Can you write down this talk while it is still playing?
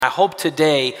I hope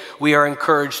today we are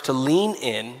encouraged to lean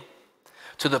in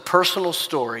to the personal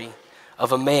story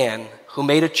of a man who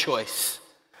made a choice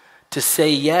to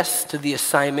say yes to the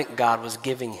assignment God was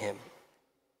giving him.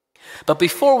 But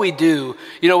before we do,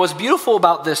 what's beautiful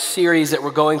about this series that we're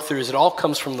going through is it all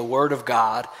comes from the Word of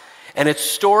God, and it's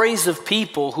stories of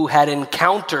people who had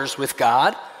encounters with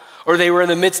God, or they were in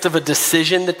the midst of a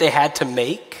decision that they had to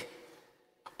make,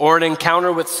 or an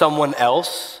encounter with someone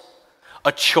else,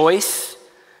 a choice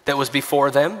that was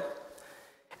before them,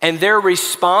 and their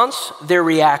response, their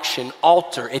reaction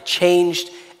it changed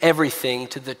everything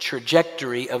to the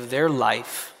trajectory of their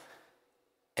life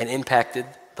and impacted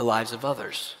the lives of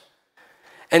others.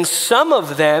 And some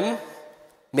of them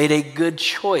made a good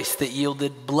choice that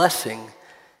yielded blessing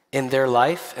in their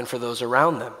life and for those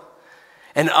around them.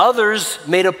 And others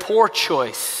made a poor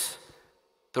choice,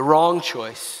 the wrong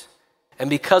choice. And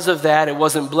because of that, it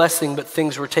wasn't blessing, but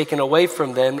things were taken away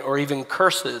from them, or even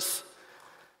curses.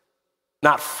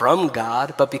 Not from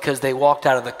God, but because they walked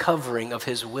out of the covering of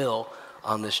His will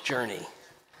on this journey.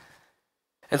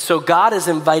 And so God is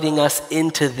inviting us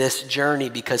into this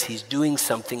journey because He's doing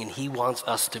something and He wants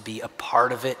us to be a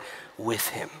part of it with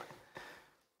Him.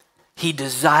 He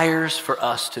desires for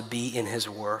us to be in His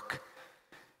work.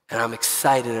 And I'm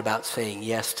excited about saying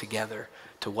yes together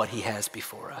to what He has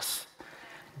before us.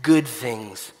 Good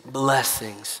things,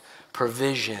 blessings,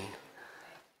 provision,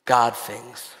 God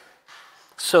things.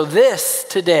 So this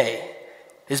today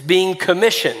is being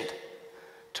commissioned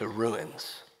to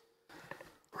ruins.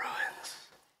 Ruins.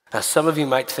 Now some of you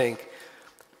might think,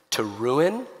 to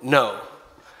ruin? No,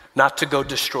 not to go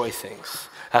destroy things.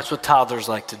 That's what toddlers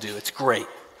like to do. It's great.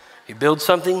 You build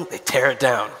something, they tear it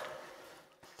down.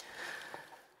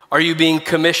 Are you being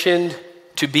commissioned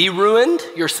to be ruined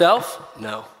yourself?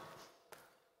 No.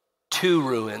 To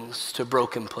ruins, to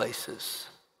broken places.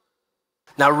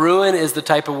 Now, ruin is the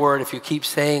type of word, if you keep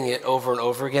saying it over and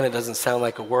over again, it doesn't sound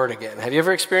like a word again. Have you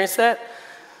ever experienced that?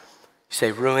 You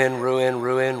say ruin, ruin,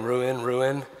 ruin, ruin,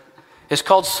 ruin. It's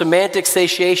called semantic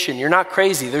satiation. You're not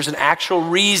crazy. There's an actual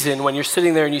reason when you're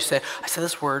sitting there and you say, I said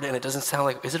this word and it doesn't sound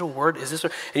like, is it a word? Is this a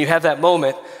word? And you have that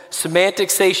moment. Semantic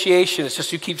satiation, it's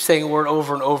just you keep saying a word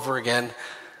over and over again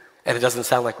and it doesn't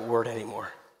sound like a word anymore.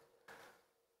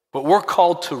 But we're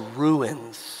called to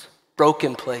ruins,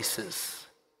 broken places.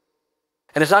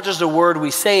 And it's not just a word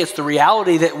we say, it's the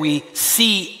reality that we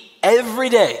see every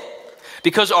day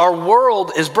because our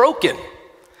world is broken.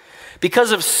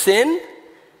 Because of sin,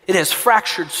 it has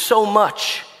fractured so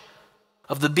much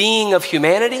of the being of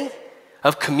humanity,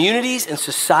 of communities and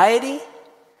society,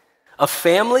 of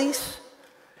families.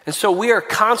 And so we are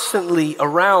constantly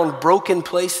around broken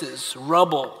places,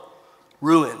 rubble,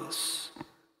 ruins.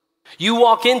 You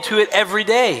walk into it every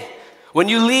day. When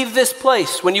you leave this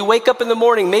place, when you wake up in the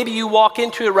morning, maybe you walk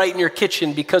into it right in your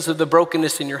kitchen because of the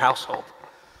brokenness in your household.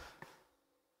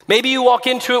 Maybe you walk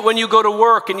into it when you go to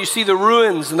work and you see the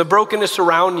ruins and the brokenness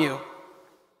around you.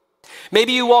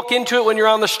 Maybe you walk into it when you're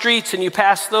on the streets and you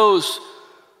pass those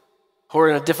who are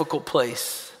in a difficult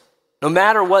place. No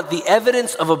matter what, the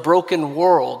evidence of a broken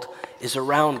world is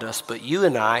around us, but you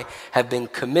and I have been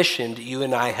commissioned, you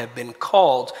and I have been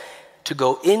called to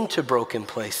go into broken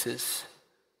places.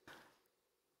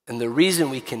 And the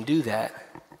reason we can do that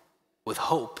with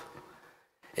hope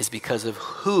is because of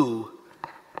who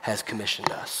has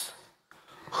commissioned us.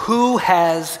 Who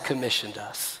has commissioned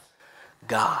us?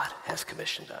 God has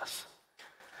commissioned us.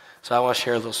 So I want to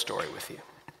share a little story with you.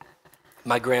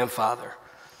 My grandfather,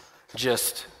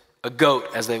 just a goat,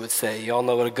 as they would say. You all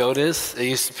know what a goat is?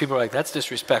 People are like, that's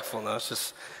disrespectful. No, it's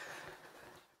just,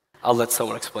 I'll let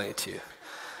someone explain it to you.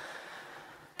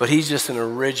 But he's just an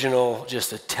original,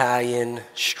 just Italian,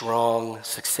 strong,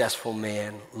 successful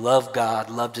man. Loved God,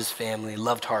 loved his family,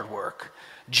 loved hard work.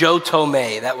 Joe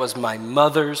Tomei, that was my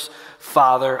mother's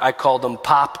father. I called him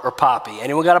Pop or Poppy.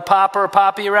 Anyone got a Pop or a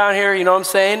Poppy around here? You know what I'm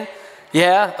saying?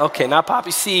 Yeah? Okay, not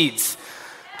poppy seeds.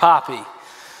 Poppy.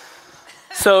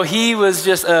 So he was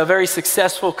just a very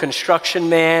successful construction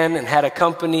man and had a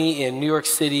company in New York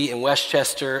City and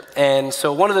Westchester. And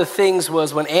so one of the things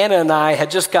was when Anna and I had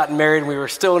just gotten married and we were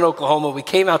still in Oklahoma, we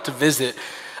came out to visit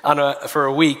for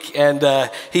a week.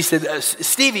 And he said,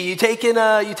 Stevie, you taking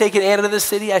Anna to the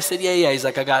city? I said, yeah. He's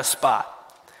like, I got a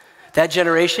spot. That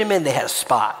generation, man, they had a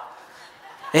spot.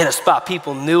 They had a spot.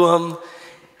 People knew him.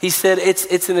 He said,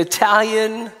 it's an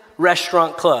Italian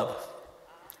restaurant club,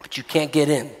 but you can't get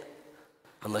in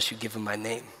unless you give him my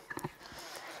name.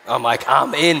 I'm like,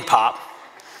 I'm in, Pop.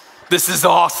 This is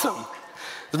awesome.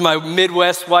 My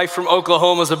Midwest wife from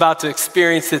Oklahoma is about to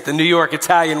experience it the New York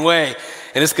Italian way,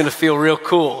 and it's going to feel real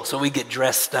cool. So we get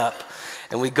dressed up,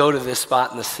 and we go to this spot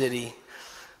in the city.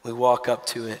 We walk up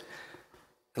to it.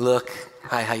 Look,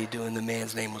 hi, how you doing? The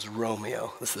man's name was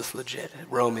Romeo. This is legit.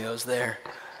 Romeo's there. I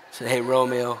said, hey,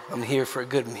 Romeo, I'm here for a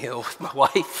good meal with my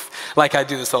wife. Like I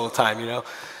do this all the time, you know.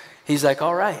 He's like,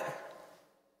 all right.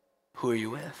 Who are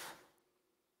you with?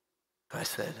 I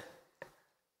said,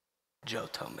 Joe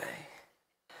Tome.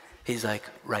 He's like,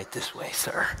 right this way,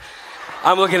 sir.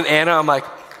 I'm looking at Anna. I'm like,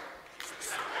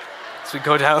 so we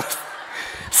go down,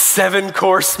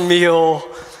 7-course meal,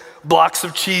 blocks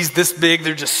of cheese this big.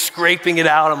 They're just scraping it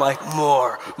out. I'm like,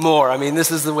 more. I mean,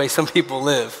 this is the way some people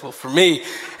live. Well, for me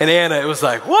and Anna, it was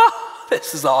like, whoa,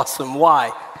 this is awesome.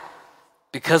 Why?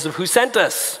 Because of who sent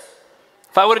us.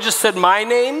 If I would have just said my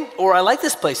name, or I like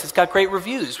this place, it's got great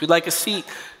reviews, we'd like a seat.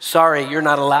 Sorry, you're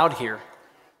not allowed here.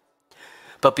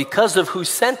 But because of who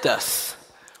sent us,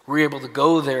 we're able to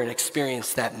go there and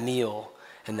experience that meal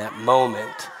and that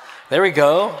moment. There we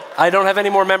go. I don't have any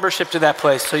more membership to that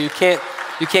place, so you can't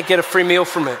get a free meal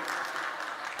from it.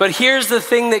 But here's the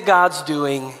thing that God's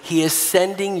doing. He is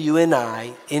sending you and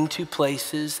I into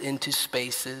places, into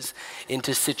spaces,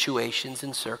 into situations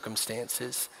and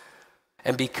circumstances.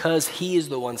 And because he is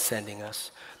the one sending us,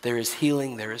 there is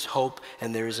healing, there is hope,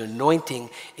 and there is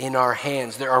anointing in our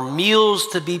hands. There are meals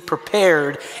to be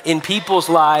prepared in people's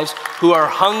lives who are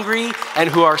hungry and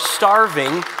who are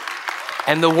starving,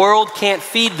 and the world can't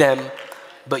feed them,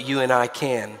 but you and I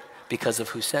can because of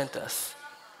who sent us.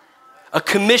 A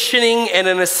commissioning and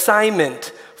an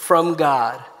assignment from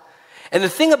God. And the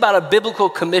thing about a biblical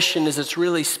commission is it's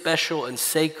really special and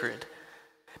sacred.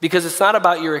 Because it's not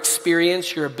about your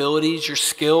experience, your abilities, your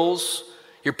skills,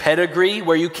 your pedigree,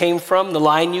 where you came from, the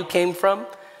line you came from.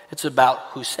 It's about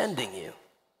who's sending you.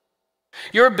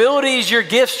 Your abilities, your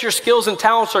gifts, your skills and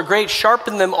talents are great.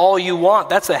 Sharpen them all you want.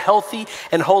 That's a healthy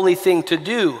and holy thing to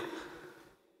do.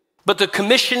 But the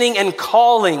commissioning and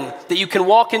calling that you can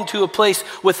walk into a place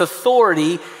with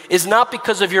authority is not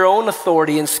because of your own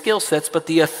authority and skill sets, but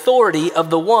the authority of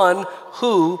the one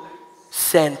who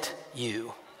sent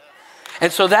you.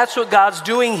 And so that's what God's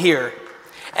doing here.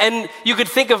 And you could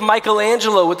think of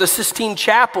Michelangelo with the Sistine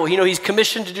Chapel. You know, he's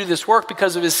commissioned to do this work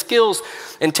because of his skills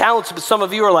and talents, but some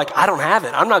of you are like, I don't have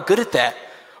it. I'm not good at that.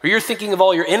 Or you're thinking of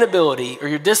all your inability or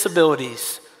your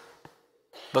disabilities.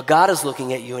 But God is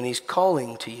looking at you and he's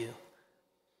calling to you.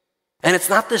 And it's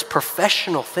not this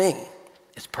professional thing.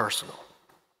 It's personal.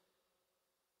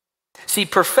 See,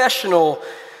 professional,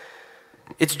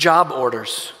 it's job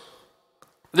orders.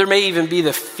 There may even be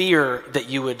the fear that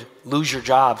you would lose your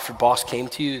job if your boss came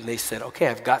to you and they said, okay,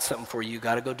 I've got something for you. You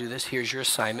got to go do this. Here's your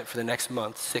assignment for the next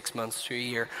month, 6 months to a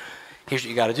year. Here's what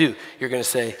you got to do. You're going to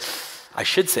say, I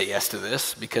should say yes to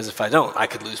this because if I don't, I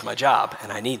could lose my job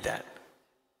and I need that.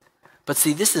 But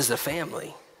see, this is a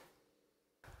family.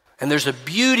 And there's a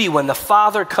beauty when the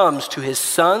father comes to his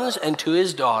sons and to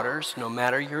his daughters, no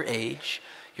matter your age,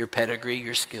 your pedigree,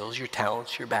 your skills, your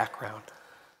talents, your background.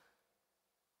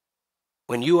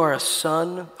 When you are a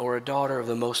son or a daughter of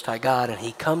the Most High God and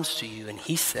he comes to you and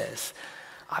he says,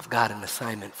 I've got an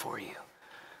assignment for you.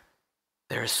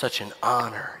 There is such an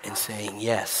honor in saying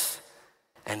yes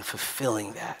and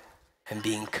fulfilling that and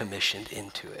being commissioned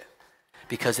into it.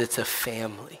 Because it's a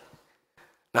family,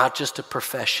 not just a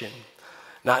profession,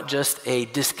 not just a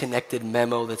disconnected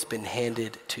memo that's been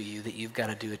handed to you that you've got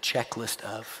to do a checklist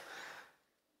of,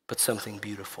 but something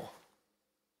beautiful.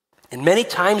 And many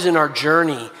times in our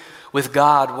journey with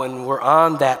God, when we're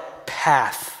on that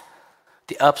path,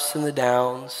 the ups and the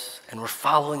downs, and we're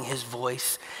following his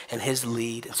voice and his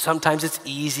lead, and sometimes it's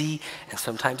easy and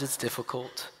sometimes it's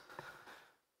difficult,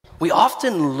 we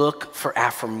often look for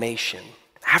affirmation.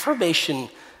 Affirmation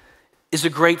is a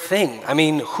great thing. I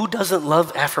mean, who doesn't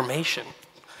love affirmation?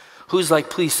 Who's like,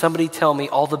 please, somebody tell me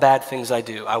all the bad things I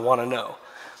do. I want to know.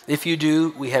 If you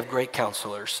do, we have great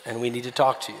counselors, and we need to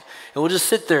talk to you. And we'll just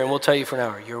sit there and we'll tell you for an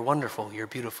hour, you're wonderful, you're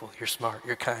beautiful, you're smart,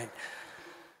 you're kind.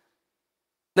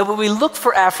 No, but we look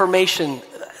for affirmation.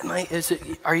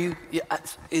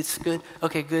 It's good?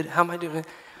 Okay, good. How am I doing?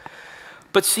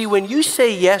 But see, when you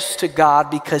say yes to God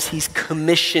because he's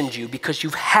commissioned you, because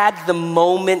you've had the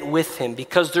moment with him,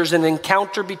 because there's an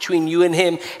encounter between you and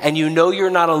him, and you know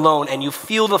you're not alone, and you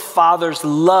feel the Father's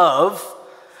love,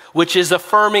 which is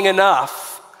affirming enough,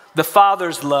 the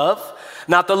Father's love,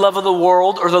 not the love of the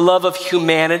world or the love of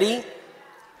humanity,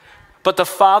 but the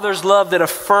Father's love that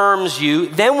affirms you.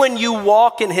 Then when you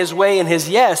walk in his way and his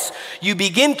yes, you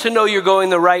begin to know you're going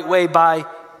the right way by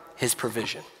his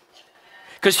provision.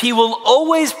 Because he will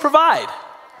always provide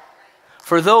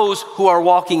for those who are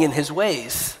walking in his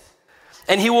ways.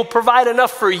 And he will provide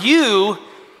enough for you,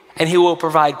 and he will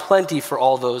provide plenty for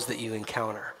all those that you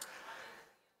encounter.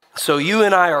 So you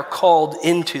and I are called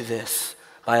into this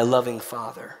by a loving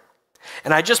Father.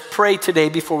 And I just pray today,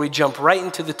 before we jump right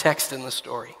into the text and the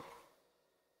story,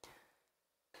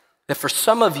 that for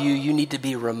some of you, you need to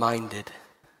be reminded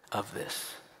of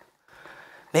this.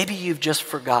 Maybe you've just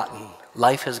forgotten.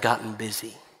 Life has gotten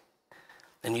busy,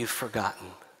 and you've forgotten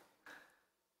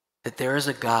that there is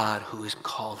a God who is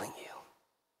calling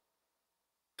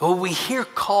you. When we hear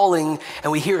calling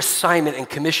and we hear assignment and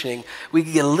commissioning, we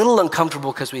get a little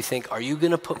uncomfortable because we think, are you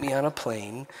going to put me on a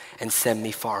plane and send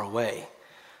me far away?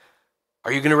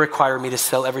 Are you going to require me to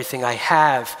sell everything I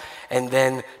have and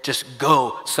then just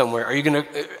go somewhere? Are you going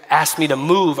to ask me to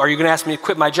move? Are you going to ask me to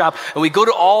quit my job? And we go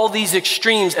to all these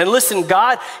extremes. And listen,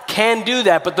 God can do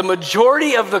that, but the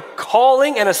majority of the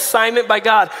calling and assignment by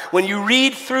God, when you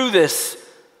read through this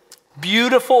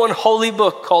beautiful and holy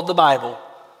book called the Bible,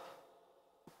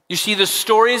 you see the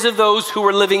stories of those who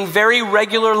were living very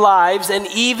regular lives, and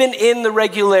even in the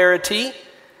regularity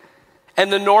and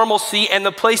the normalcy and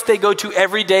the place they go to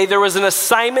every day, there was an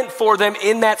assignment for them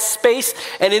in that space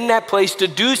and in that place to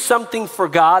do something for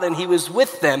God, and he was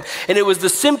with them. And it was the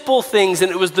simple things, and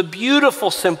it was the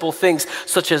beautiful simple things,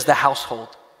 such as the household,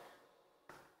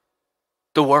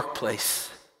 the workplace,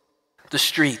 the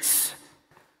streets,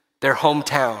 their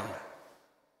hometown,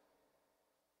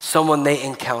 someone they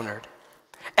encountered.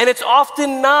 And it's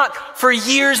often not for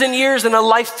years and years in a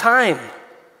lifetime,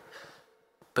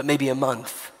 but maybe a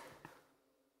month,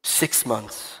 6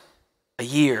 months, a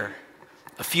year,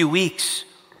 a few weeks,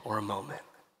 or a moment.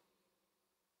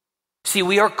 See,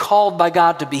 we are called by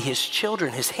God to be his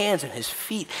children, his hands and his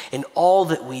feet in all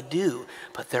that we do.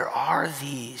 But there are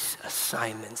these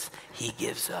assignments he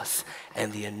gives us,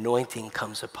 and the anointing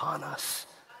comes upon us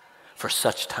for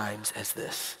such times as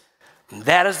this. And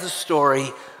that is the story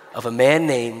of a man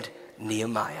named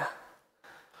Nehemiah,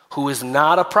 who was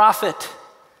not a prophet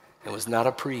and was not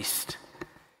a priest.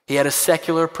 He had a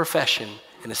secular profession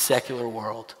in a secular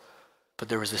world, but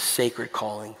there was a sacred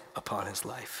calling upon his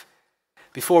life.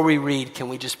 Before we read, can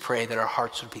we just pray that our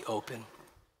hearts would be open?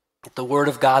 That the word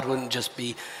of God wouldn't just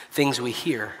be things we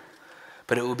hear,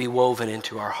 but it would be woven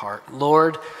into our heart.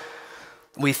 Lord,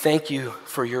 we thank you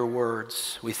for your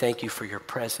words. We thank you for your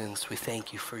presence. We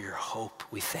thank you for your hope.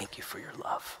 We thank you for your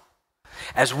love.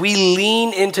 As we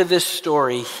lean into this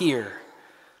story here,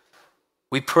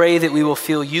 we pray that we will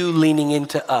feel you leaning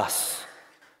into us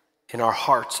in our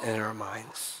hearts and in our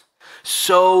minds.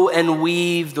 Sow and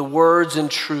weave the words and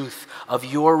truth of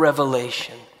your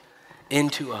revelation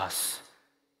into us,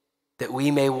 that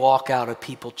we may walk out a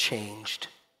people changed,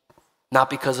 not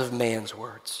because of man's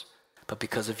words, but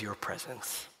because of your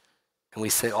presence. And we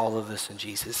say all of this in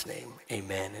Jesus' name.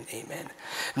 Amen and amen.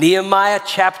 Nehemiah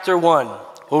chapter 1.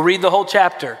 We'll read the whole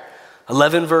chapter,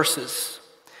 11 verses.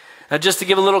 Now, just to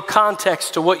give a little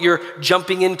context to what you're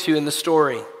jumping into in the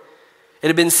story. It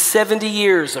had been 70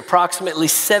 years, approximately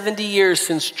 70 years,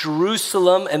 since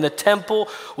Jerusalem and the temple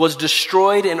was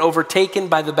destroyed and overtaken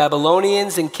by the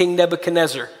Babylonians and King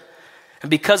Nebuchadnezzar. And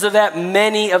because of that,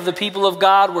 many of the people of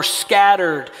God were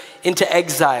scattered into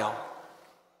exile.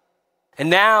 And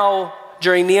now,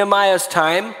 during Nehemiah's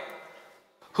time,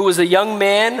 who was a young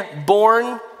man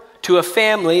born to a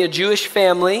family, a Jewish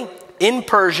family in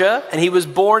Persia, and he was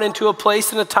born into a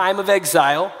place in a time of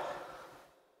exile.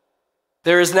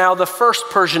 There is now the first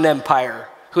Persian Empire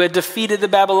who had defeated the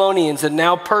Babylonians, and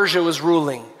now Persia was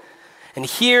ruling. And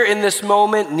here in this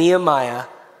moment, Nehemiah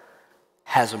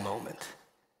has a moment,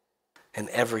 and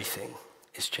everything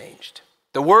is changed.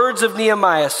 The words of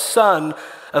Nehemiah, son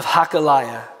of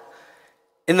Hakaliah.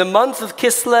 In the month of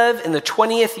Kislev, in the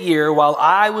 20th year, while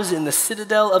I was in the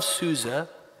citadel of Susa,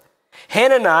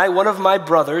 Hanani, one of my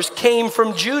brothers, came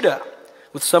from Judah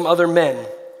with some other men.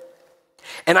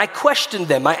 And I questioned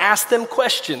them. I asked them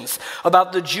questions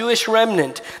about the Jewish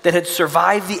remnant that had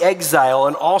survived the exile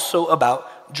and also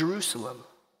about Jerusalem.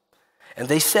 And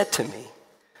they said to me,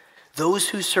 those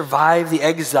who survived the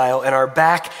exile and are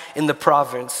back in the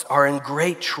province are in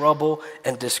great trouble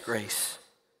and disgrace.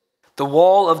 The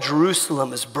wall of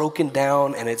Jerusalem is broken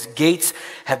down and its gates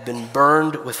have been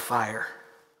burned with fire.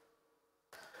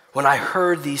 When I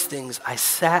heard these things, I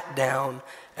sat down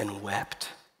and wept.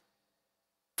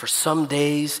 For some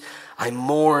days I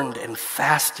mourned and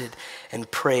fasted and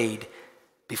prayed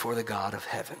before the God of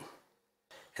heaven.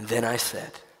 And then I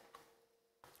said,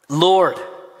 Lord,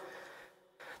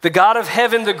 the God of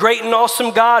heaven, the great and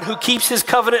awesome God who keeps his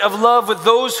covenant of love with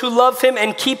those who love him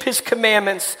and keep his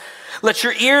commandments, let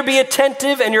your ear be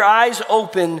attentive and your eyes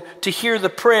open to hear the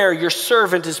prayer your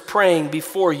servant is praying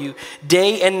before you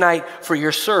day and night for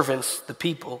your servants, the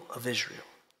people of Israel.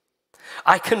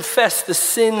 I confess the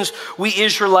sins we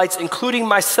Israelites, including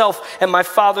myself and my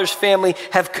father's family,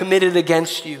 have committed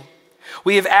against you.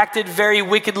 We have acted very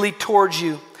wickedly towards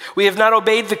you. We have not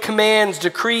obeyed the commands,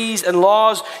 decrees, and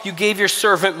laws you gave your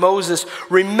servant Moses.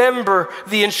 Remember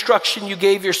the instruction you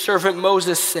gave your servant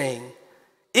Moses, saying,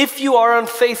 if you are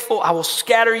unfaithful, I will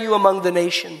scatter you among the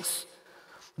nations.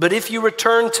 But if you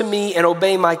return to me and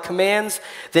obey my commands,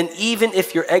 then even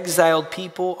if your exiled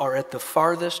people are at the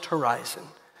farthest horizon,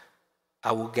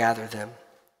 I will gather them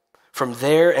from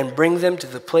there and bring them to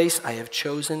the place I have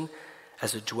chosen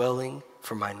as a dwelling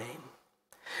for my name.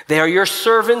 They are your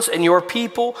servants and your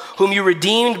people, whom you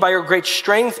redeemed by your great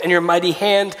strength and your mighty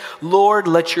hand. Lord,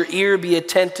 let your ear be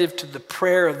attentive to the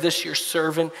prayer of this your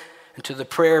servant and to the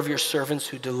prayer of your servants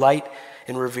who delight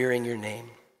in revering your name.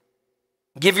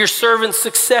 Give your servant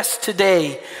success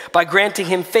today by granting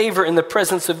him favor in the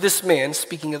presence of this man,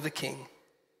 speaking of the king.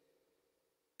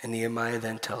 And Nehemiah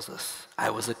then tells us, I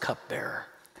was a cupbearer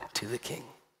to the king.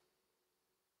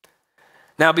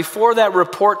 Now, before that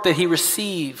report that he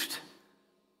received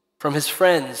from his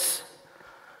friends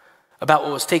about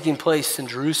what was taking place in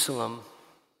Jerusalem,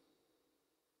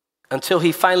 until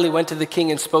he finally went to the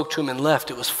king and spoke to him and left,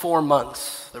 it was 4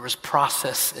 months. There was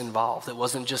process involved. It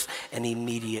wasn't just an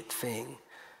immediate thing.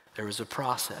 There was a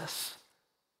process.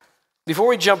 Before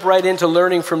we jump right into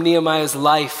learning from Nehemiah's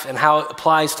life and how it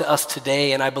applies to us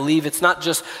today, and I believe it's not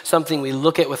just something we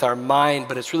look at with our mind,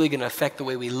 but it's really going to affect the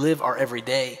way we live our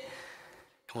everyday.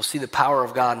 And we'll see the power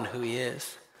of God and who he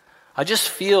is. I just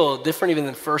feel different even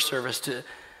than first service to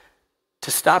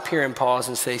stop here and pause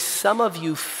and say, some of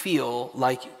you feel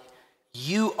like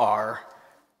you are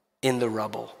in the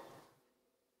rubble.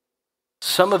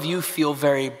 Some of you feel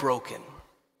very broken.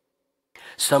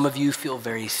 Some of you feel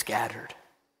very scattered,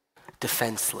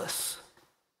 defenseless,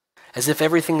 as if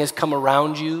everything has come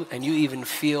around you and you even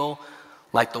feel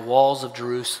like the walls of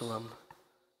Jerusalem,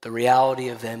 the reality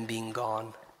of them being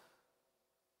gone,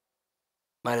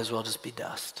 might as well just be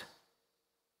dust.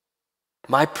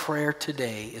 My prayer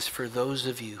today is for those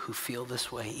of you who feel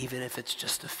this way, even if it's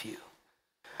just a few,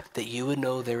 that you would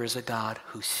know there is a God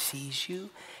who sees you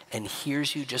and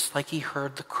hears you just like he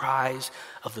heard the cries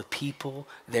of the people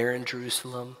there in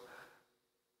Jerusalem,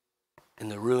 in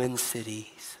the ruined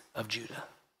cities of Judah.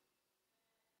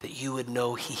 That you would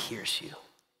know he hears you.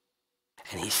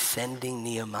 And he's sending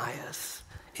Nehemiahs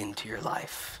into your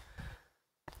life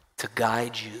to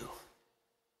guide you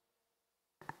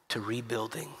to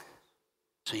rebuilding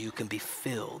so you can be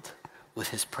filled with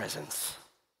his presence.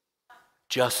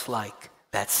 Just like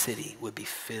that city would be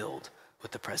filled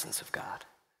with the presence of God.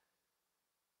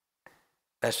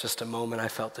 That's just a moment I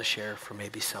felt to share for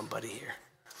maybe somebody here.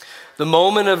 The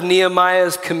moment of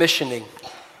Nehemiah's commissioning.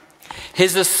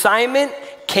 His assignment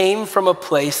came from a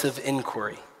place of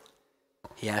inquiry.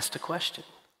 He asked a question.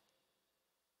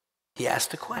 He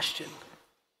asked a question.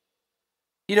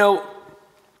 You know,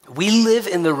 we live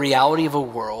in the reality of a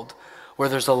world where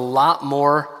there's a lot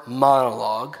more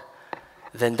monologue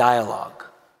than dialogue.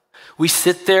 We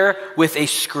sit there with a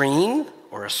screen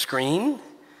or a screen,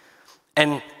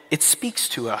 and it speaks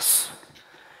to us.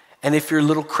 And if you're a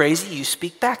little crazy, you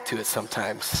speak back to it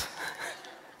sometimes.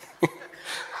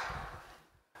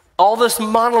 All this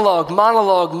monologue.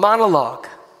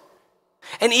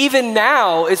 And even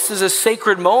now, this is a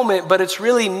sacred moment, but it's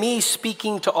really me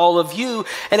speaking to all of you,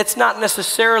 and it's not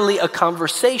necessarily a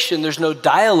conversation. There's no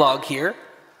dialogue here.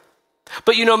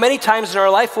 But you know, many times in our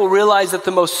life, we'll realize that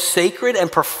the most sacred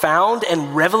and profound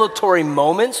and revelatory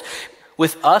moments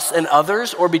with us and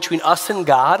others, or between us and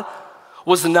God,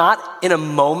 was not in a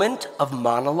moment of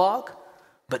monologue,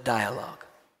 but dialogue.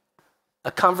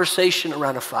 A conversation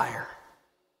around a fire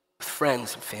with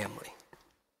friends and family.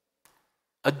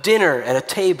 A dinner at a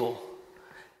table,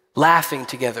 laughing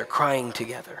together, crying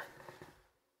together.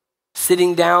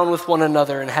 Sitting down with one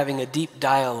another and having a deep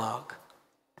dialogue.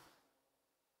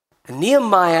 And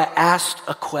Nehemiah asked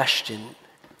a question.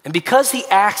 And because he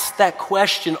asked that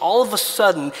question, all of a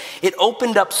sudden, it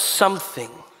opened up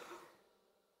something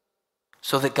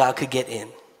so that God could get in.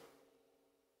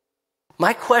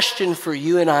 My question for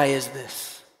you and I is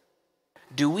this.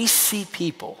 Do we see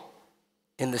people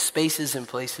in the spaces and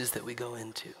places that we go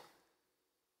into?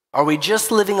 Are we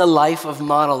just living a life of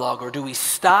monologue, or do we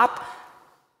stop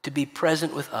to be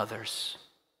present with others?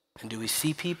 And do we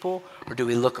see people, or do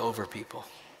we look over people?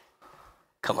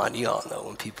 Come on, you all know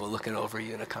when people are looking over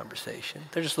you in a conversation.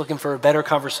 They're just looking for a better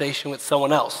conversation with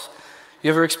someone else.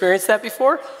 You ever experienced that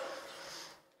before?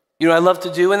 You know what I love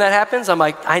to do when that happens? I'm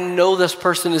like, I know this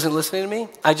person isn't listening to me.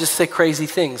 I just say crazy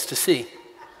things to see.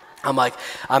 I'm like,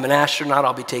 I'm an astronaut.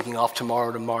 I'll be taking off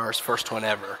tomorrow to Mars, first one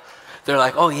ever. They're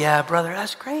like, oh yeah, brother,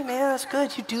 that's great, man. That's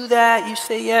good. You do that. You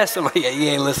say yes. I'm like, yeah, you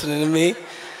ain't listening to me.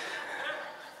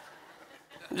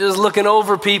 I'm just looking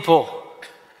over people.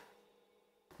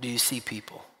 Do you see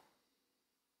people?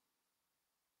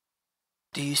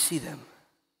 Do you see them?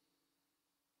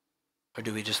 Or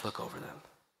do we just look over them?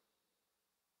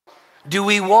 Do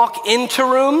we walk into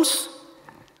rooms?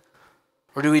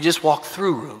 Or do we just walk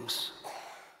through rooms?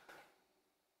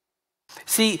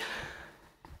 See,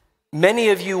 many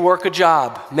of you work a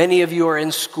job. Many of you are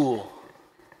in school.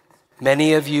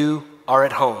 Many of you are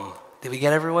at home. Did we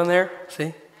get everyone there?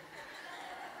 See?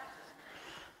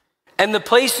 And the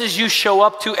places you show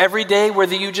up to every day,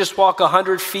 whether you just walk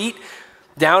 100 feet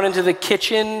down into the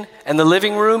kitchen and the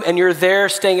living room and you're there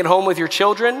staying at home with your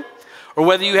children, or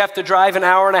whether you have to drive an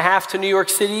hour and a half to New York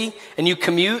City and you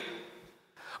commute,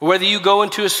 or whether you go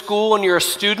into a school and you're a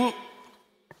student,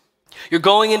 you're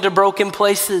going into broken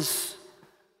places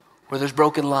where there's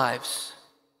broken lives.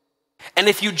 And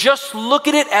if you just look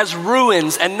at it as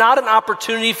ruins and not an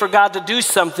opportunity for God to do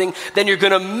something, then you're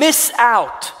going to miss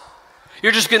out.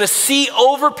 You're just going to see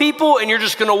over people and you're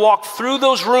just going to walk through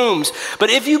those rooms. But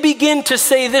if you begin to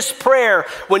say this prayer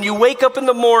when you wake up in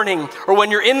the morning or when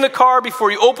you're in the car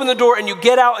before you open the door and you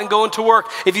get out and go into work,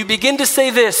 if you begin to say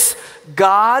this,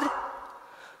 God,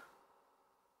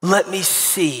 let me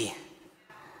see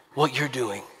what you're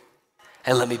doing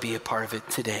and let me be a part of it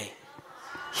today,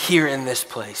 here in this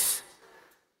place.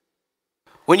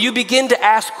 When you begin to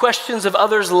ask questions of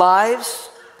others' lives,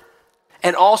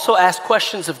 and also ask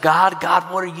questions of God,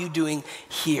 God, what are you doing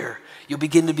here? You'll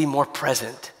begin to be more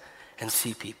present and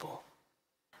see people.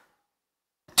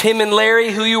 Tim and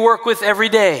Larry, who you work with every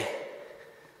day,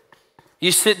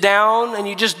 you sit down and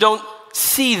you just don't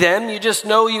see them. You just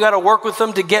know you got to work with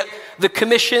them to get the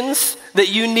commissions that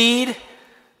you need,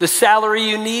 the salary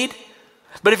you need.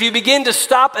 But if you begin to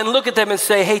stop and look at them and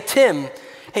say, hey, Tim,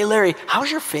 hey, Larry,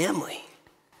 how's your family?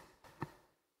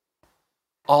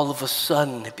 All of a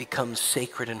sudden, it becomes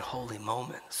sacred and holy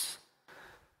moments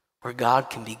where God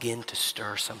can begin to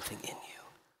stir something in you.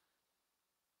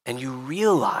 And you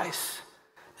realize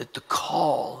that the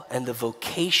call and the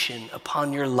vocation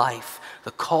upon your life,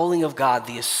 the calling of God,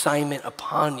 the assignment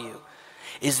upon you,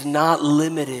 is not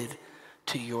limited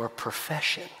to your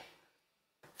profession,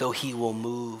 though he will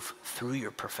move through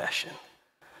your profession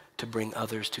to bring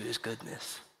others to his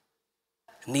goodness.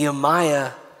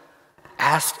 Nehemiah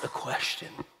asked a question.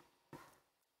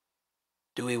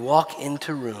 Do we walk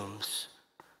into rooms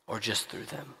or just through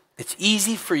them? It's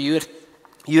easy for you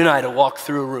and I to walk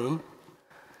through a room,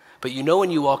 but you know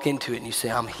when you walk into it and you say,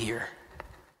 I'm here.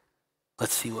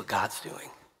 Let's see what God's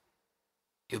doing.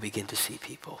 You'll begin to see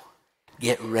people.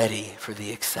 Get ready for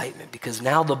the excitement, because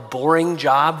now the boring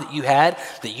job that you had,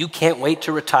 that you can't wait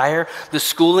to retire, the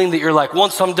schooling that you're like,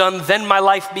 once I'm done, then my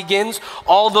life begins,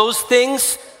 all those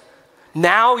things.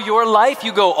 Now your life,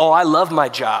 you go, oh, I love my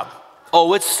job.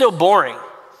 Oh, it's still boring.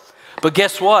 But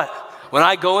guess what? When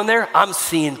I go in there, I'm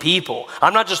seeing people.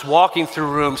 I'm not just walking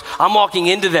through rooms. I'm walking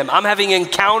into them. I'm having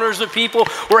encounters with people.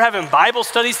 We're having Bible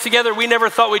studies together. We never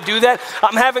thought we'd do that.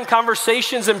 I'm having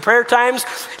conversations and prayer times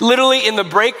literally in the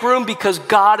break room because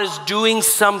God is doing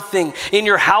something in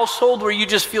your household where you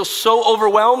just feel so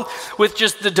overwhelmed with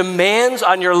just the demands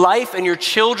on your life and your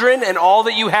children and all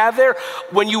that you have there.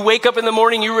 When you wake up in the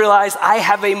morning, you realize I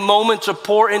have a moment to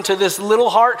pour into this little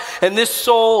heart and this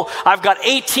soul. I've got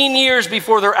 18 years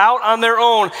before they're out on their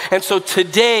own. And so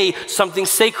today, something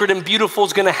sacred and beautiful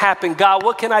is going to happen. God,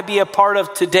 what can I be a part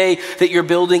of today that you're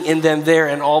building in them there?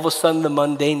 And all of a sudden, the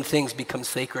mundane things become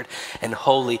sacred and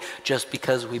holy just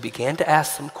because we began to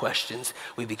ask some questions.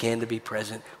 We began to be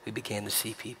present. We began to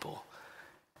see people.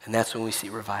 And that's when we see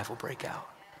revival break out.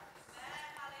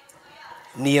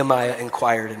 Nehemiah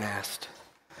inquired and asked.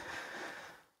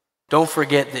 Don't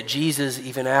forget that Jesus,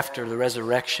 even after the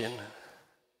resurrection,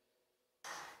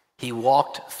 he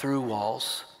walked through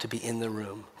walls to be in the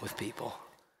room with people.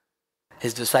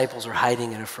 His disciples were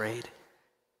hiding and afraid.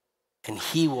 And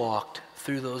he walked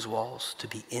through those walls to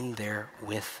be in there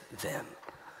with them.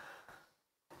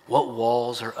 What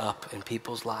walls are up in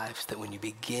people's lives that when you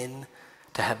begin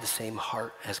to have the same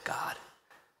heart as God,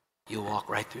 you'll walk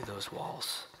right through those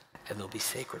walls and there'll be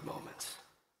sacred moments.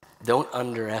 Don't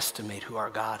underestimate who our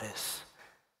God is.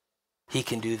 He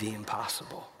can do the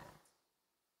impossible.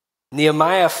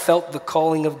 Nehemiah felt the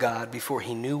calling of God before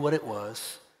he knew what it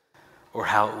was or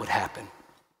how it would happen.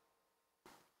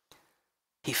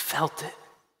 He felt it.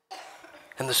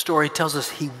 And the story tells us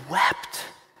he wept.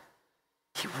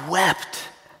 He wept.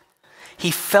 He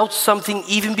felt something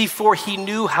even before he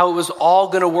knew how it was all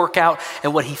going to work out,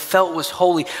 and what he felt was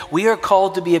holy. We are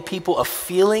called to be a people of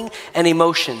feeling and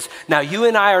emotions. Now, you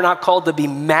and I are not called to be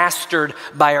mastered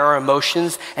by our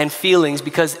emotions and feelings,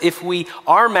 because if we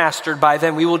are mastered by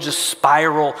them, we will just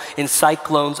spiral in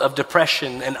cyclones of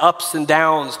depression and ups and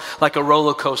downs like a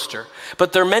roller coaster.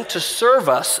 But they're meant to serve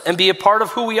us and be a part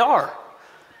of who we are.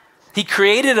 He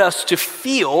created us to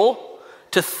feel,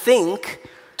 to think,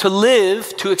 to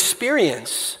live, to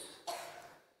experience.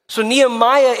 So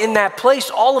Nehemiah in that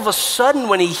place, all of a sudden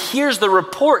when he hears the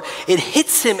report, it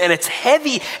hits him and it's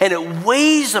heavy and it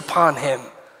weighs upon him.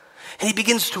 And he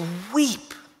begins to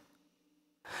weep.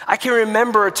 I can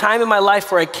remember a time in my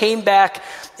life where I came back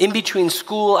in between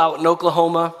school out in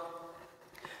Oklahoma.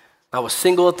 I was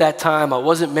single at that time. I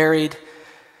wasn't married.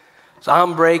 I was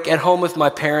on break at home with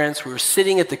my parents. We were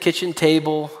sitting at the kitchen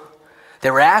table. They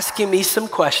were asking me some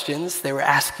questions. They were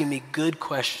asking me good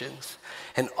questions.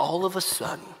 And all of a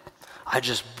sudden, I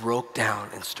just broke down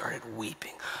and started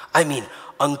weeping. I mean,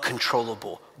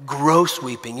 uncontrollable, gross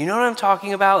weeping. You know what I'm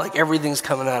talking about? Like everything's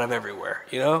coming out of everywhere,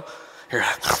 you know? You're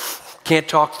can't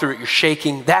talk through it. You're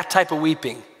shaking, that type of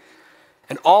weeping.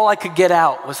 And all I could get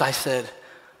out was I said,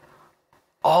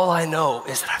 all I know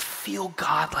is that I feel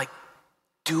God like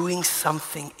doing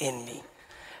something in me.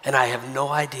 And I have no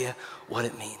idea what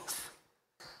it means.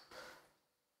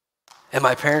 And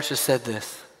my parents just said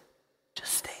this,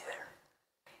 just stay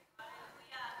there.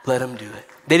 Let him do it.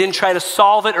 They didn't try to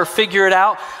solve it or figure it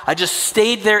out. I just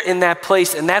stayed there in that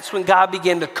place. And that's when God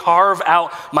began to carve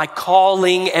out my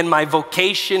calling and my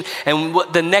vocation and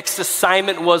what the next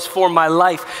assignment was for my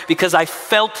life, because I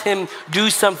felt him do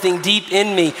something deep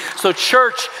in me. So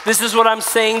church, this is what I'm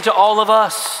saying to all of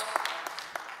us.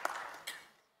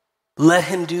 Let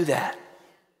him do that.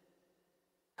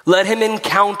 Let him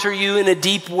encounter you in a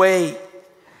deep way.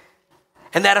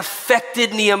 And that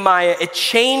affected Nehemiah. It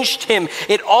changed him.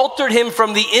 It altered him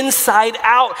from the inside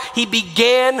out. He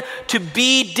began to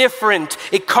be different.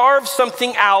 It carved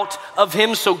something out of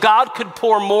him so God could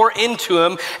pour more into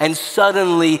him. And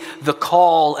suddenly the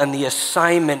call and the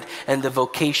assignment and the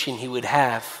vocation he would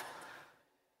have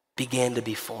began to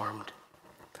be formed.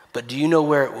 But do you know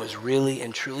where it was really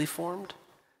and truly formed?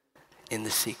 In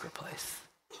the secret place.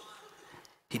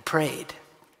 He prayed.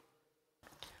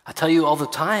 I tell you all the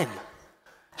time,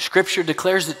 Scripture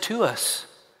declares it to us.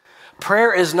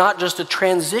 Prayer is not just a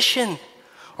transition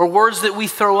or words that we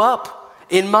throw up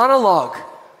in monologue.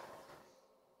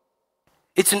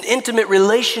 It's an intimate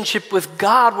relationship with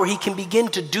God where he can begin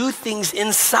to do things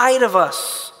inside of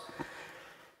us.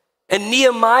 And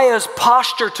Nehemiah's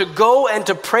posture to go and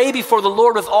to pray before the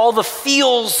Lord with all the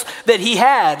feels that he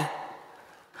had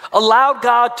allowed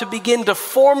God to begin to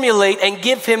formulate and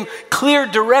give him clear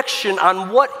direction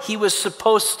on what he was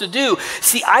supposed to do.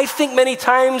 See, I think many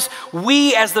times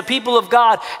we as the people of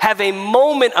God have a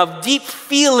moment of deep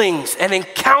feelings and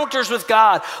encounters with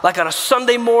God, like on a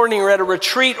Sunday morning or at a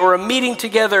retreat or a meeting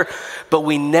together, but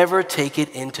we never take it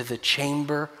into the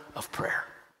chamber of prayer.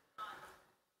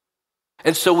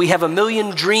 And so we have a million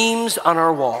dreams on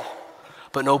our wall,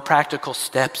 but no practical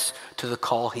steps to the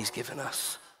call he's given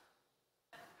us.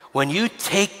 When you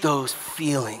take those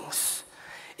feelings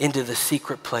into the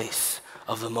secret place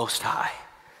of the Most High,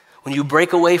 when you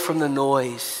break away from the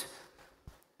noise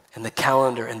and the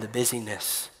calendar and the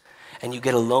busyness, and you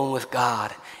get alone with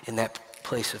God in that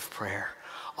place of prayer,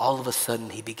 all of a sudden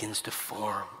he begins to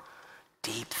form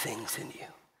deep things in you.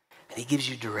 And he gives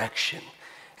you direction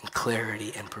and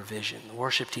clarity and provision. The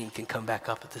worship team can come back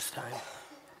up at this time.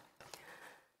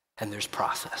 And there's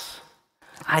process.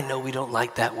 I know we don't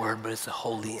like that word, but it's a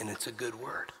holy and it's a good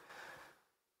word.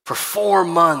 For 4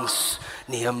 months,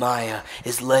 Nehemiah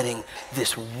is letting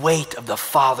this weight of the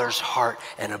Father's heart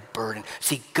and a burden.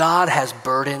 See, God has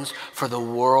burdens for the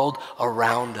world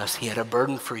around us. He had a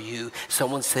burden for you.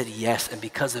 Someone said yes, and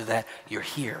because of that, you're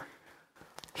here.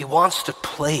 He wants to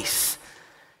place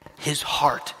his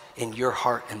heart in your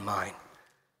heart and mine.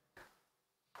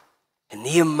 And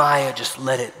Nehemiah just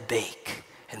let it bake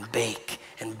and bake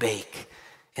and bake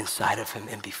inside of him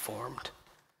and be formed.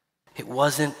 It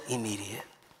wasn't immediate.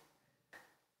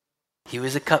 He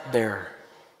was a cupbearer.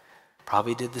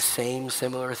 Probably did the same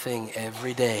similar thing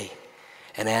every day.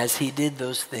 And as he did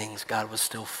those things, God was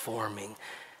still forming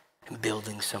and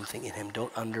building something in him.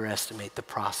 Don't underestimate the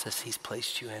process he's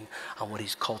placed you in on what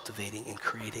he's cultivating and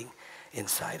creating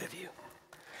inside of you.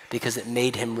 Because it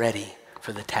made him ready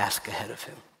for the task ahead of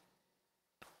him.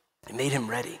 It made him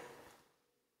ready.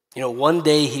 You know, one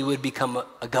day he would become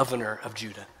a governor of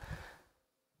Judah,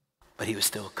 but he was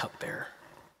still a cupbearer.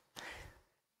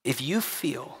 If you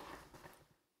feel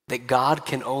that God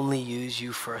can only use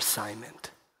you for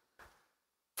assignment,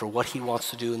 for what he wants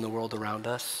to do in the world around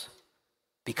us,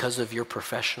 because of your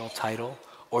professional title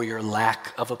or your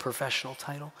lack of a professional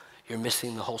title, you're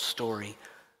missing the whole story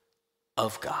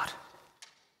of God.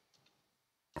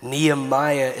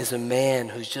 Nehemiah is a man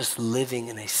who's just living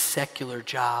in a secular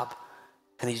job,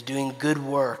 and he's doing good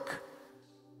work,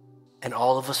 and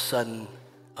all of a sudden,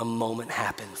 a moment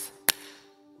happens,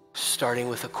 starting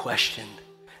with a question.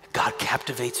 God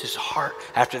captivates his heart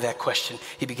after that question.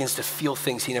 He begins to feel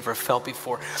things he never felt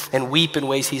before and weep in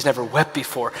ways he's never wept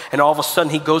before. And all of a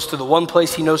sudden he goes to the one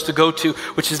place he knows to go to,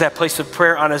 which is that place of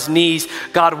prayer on his knees.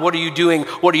 God, what are you doing?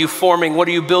 What are you forming? What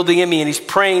are you building in me? And he's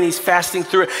praying, he's fasting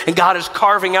through it. And God is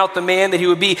carving out the man that he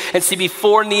would be. And see,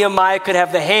 before Nehemiah could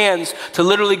have the hands to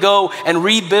literally go and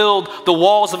rebuild the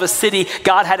walls of a city,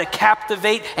 God had to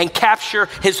captivate and capture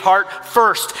his heart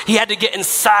first. He had to get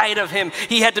inside of him.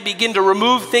 He had to begin to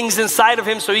remove things inside of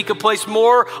him so he could place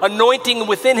more anointing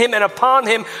within him and upon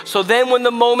him. So then when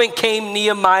the moment came,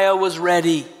 Nehemiah was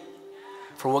ready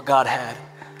for what God had.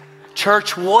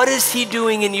 Church, what is he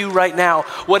doing in you right now?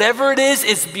 Whatever it is,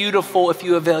 it's beautiful if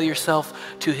you avail yourself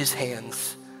to his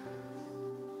hands.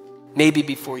 Maybe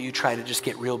before you try to just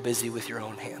get real busy with your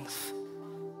own hands.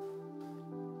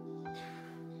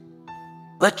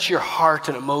 Let your heart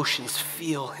and emotions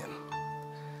feel him.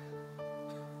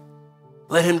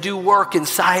 Let him do work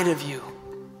inside of you.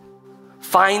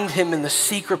 Find him in the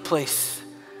secret place.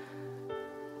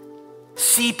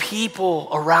 See people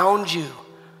around you.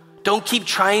 Don't keep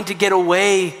trying to get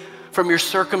away from your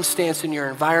circumstance and your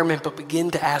environment, but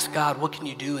begin to ask God, what can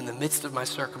you do in the midst of my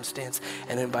circumstance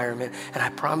and environment? And I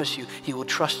promise you, he will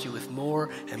trust you with more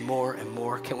and more and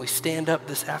more. Can we stand up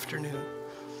this afternoon?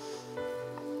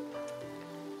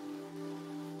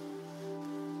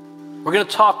 We're going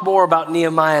to talk more about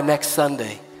Nehemiah next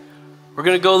Sunday. We're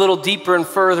going to go a little deeper and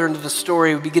further into the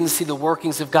story. We begin to see the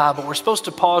workings of God, but we're supposed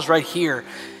to pause right here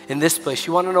in this place.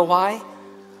 You want to know why?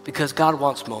 Because God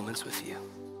wants moments with you.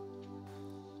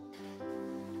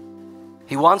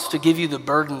 He wants to give you the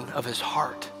burden of his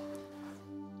heart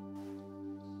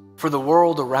for the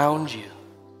world around you.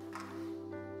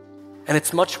 And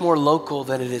it's much more local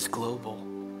than it is global.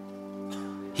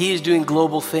 He is doing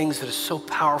global things that are so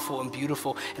powerful and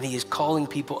beautiful, and he is calling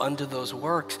people unto those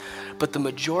works. But the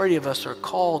majority of us are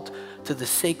called to the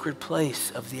sacred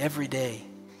place of the everyday.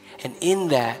 And in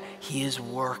that, he is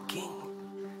working.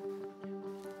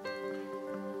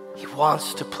 He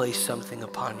wants to place something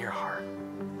upon your heart.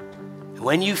 And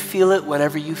when you feel it,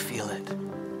 whenever you feel it,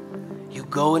 you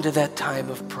go into that time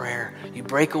of prayer. You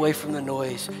break away from the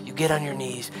noise. You get on your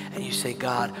knees and you say,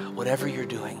 God, whatever you're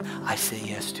doing, I say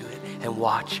yes to it. And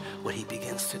watch what he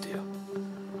begins to do.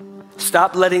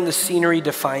 Stop letting the scenery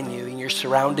define you and your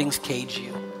surroundings cage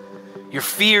you. Your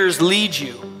fears lead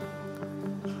you.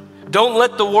 Don't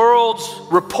let the world's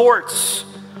reports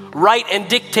write and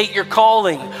dictate your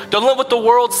calling. Don't let what the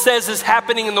world says is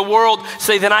happening in the world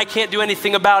say, then I can't do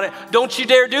anything about it. Don't you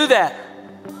dare do that.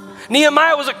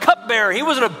 Nehemiah was a cupbearer. He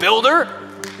wasn't a builder.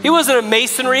 He wasn't a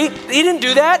masonry. He didn't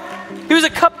do that. He was a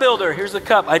cup builder. Here's the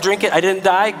cup. I drink it. I didn't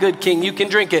die. Good, King. You can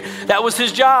drink it. That was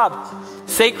his job.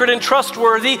 Sacred and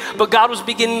trustworthy, but God was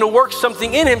beginning to work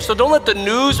something in him. So don't let the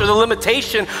news or the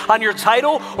limitation on your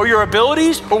title or your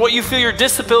abilities or what you feel your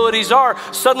disabilities are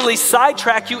suddenly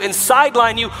sidetrack you and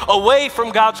sideline you away from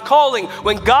God's calling.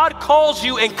 When God calls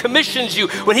you and commissions you,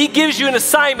 when he gives you an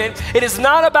assignment, it is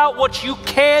not about what you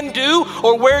can do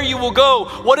or where you will go.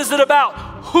 What is it about?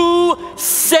 Who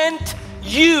sent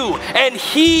you? And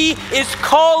he is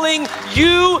calling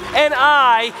you and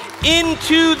I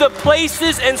into the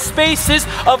places and spaces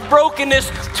of brokenness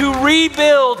to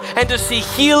rebuild and to see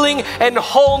healing and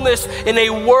wholeness in a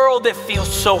world that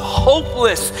feels so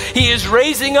hopeless. He is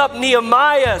raising up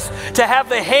Nehemiahs to have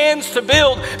the hands to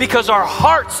build because our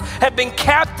hearts have been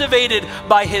captivated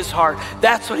by his heart.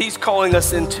 That's what he's calling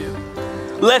us into.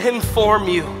 Let him form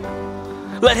you.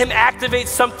 Let him activate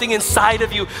something inside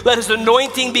of you. Let his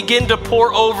anointing begin to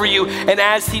pour over you. And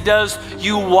as he does,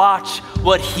 you watch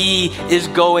what he is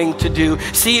going to do.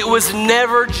 See, it was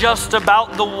never just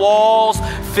about the walls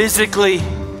physically.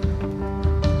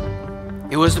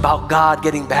 It was about God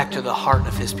getting back to the heart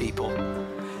of his people.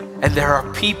 And there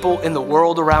are people in the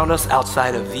world around us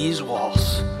outside of these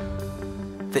walls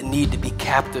that need to be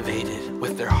captivated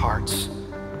with their hearts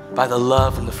by the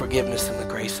love and the forgiveness and the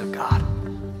grace of God.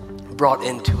 Brought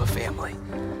into a family.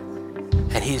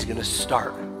 And he's going to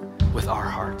start with our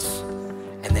hearts.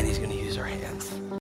 And then he's going to use our hands.